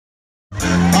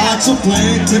hearts will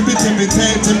play tippy tippy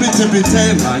tay, tippy tippy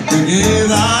tay, like the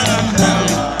game I am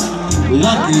telling.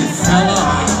 Lucky fella.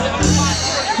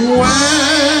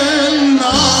 When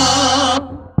the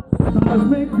stars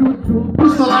make you drool,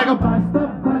 just like a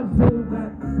pasta puzzle,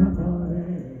 that's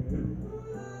somebody.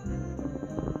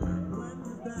 When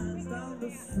you dance down the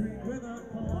street with a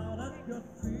cloud at your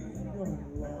feet, you're in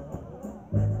love.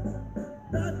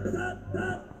 Da, da, da, da.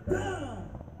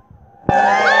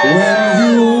 When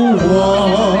you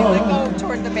walk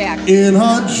toward the back in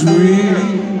a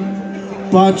dream,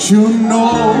 but you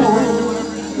know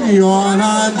you're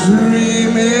not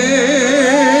dreaming,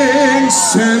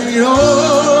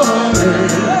 signore.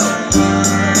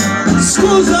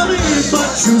 Scusami,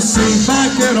 but you see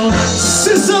back in on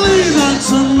Sicily,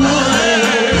 that's amore.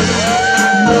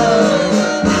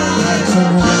 That's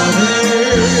amore.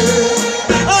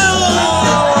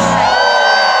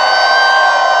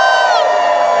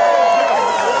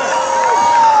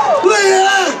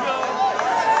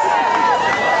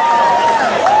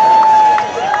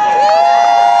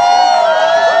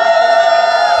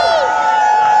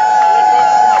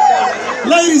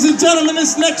 Ladies and gentlemen,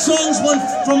 this next song is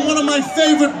from one of my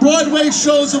favorite Broadway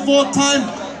shows of all time.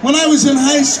 When I was in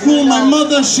high school, my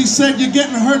mother, she said, "You're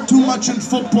getting hurt too much in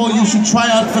football, you should try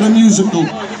out for the musical."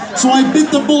 So I bit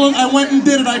the bullet, I went and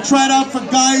did it. I tried out for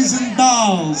Guys and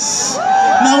Dolls.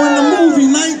 Now in the movie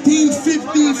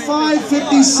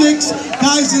 1955-56,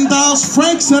 Guys and Dolls,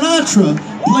 Frank Sinatra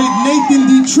played Nathan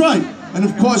Detroit. And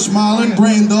of course, Marlon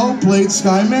Brando played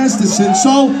Sky Masterson.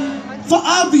 So, for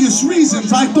obvious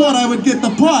reasons, I thought I would get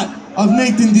the part of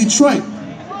Nathan Detroit.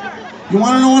 You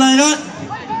want to know what I got?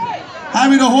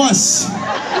 Harry the Horse.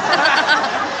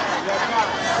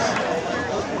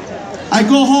 I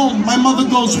go home, my mother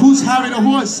goes, "Who's Harry the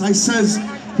Horse?" I says,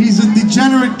 "He's a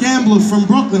degenerate gambler from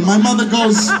Brooklyn." My mother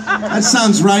goes, "That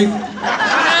sounds right."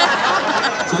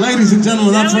 So ladies and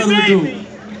gentlemen, without further ado,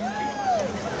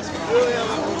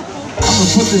 I'm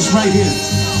gonna put this right here.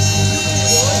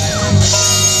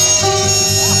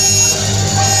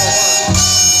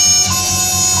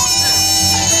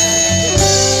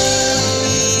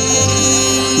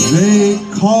 They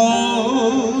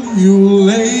call you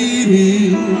Lady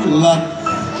Luck,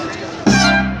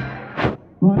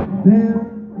 but there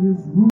is room.